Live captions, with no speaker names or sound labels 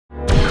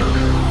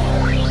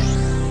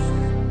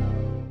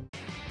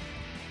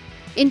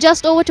In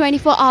just over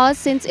 24 hours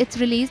since its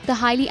release, the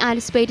highly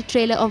anticipated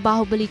trailer of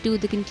Baahubali 2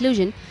 The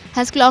Conclusion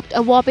has clocked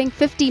a whopping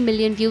 50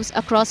 million views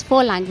across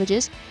 4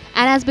 languages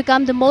and has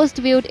become the most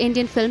viewed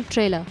Indian film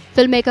trailer.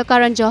 Filmmaker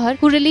Karan Johar,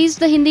 who released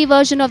the Hindi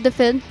version of the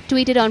film,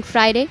 tweeted on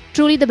Friday,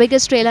 "Truly the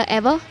biggest trailer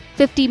ever,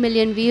 50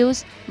 million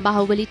views,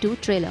 Baahubali 2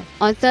 trailer."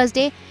 On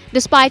Thursday,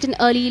 despite an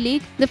early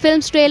leak, the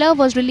film's trailer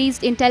was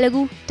released in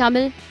Telugu,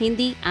 Tamil,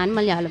 Hindi and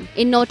Malayalam.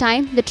 In no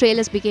time, the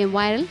trailers became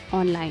viral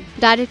online.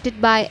 Directed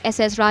by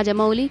S.S.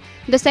 Rajamouli,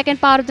 the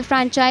second part of the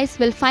franchise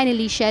will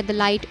finally shed the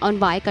light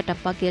on why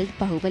Katappa killed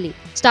Baahubali.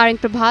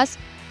 Starring Prabhas,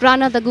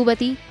 Rana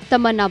Daggubati,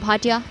 Tamanna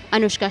Bhatia,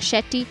 Anushka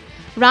Shetty,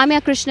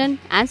 Ramya Krishnan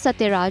and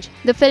Satya Raj,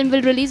 the film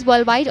will release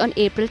worldwide on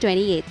April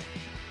 28th.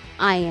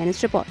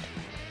 IANS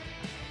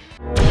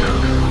report.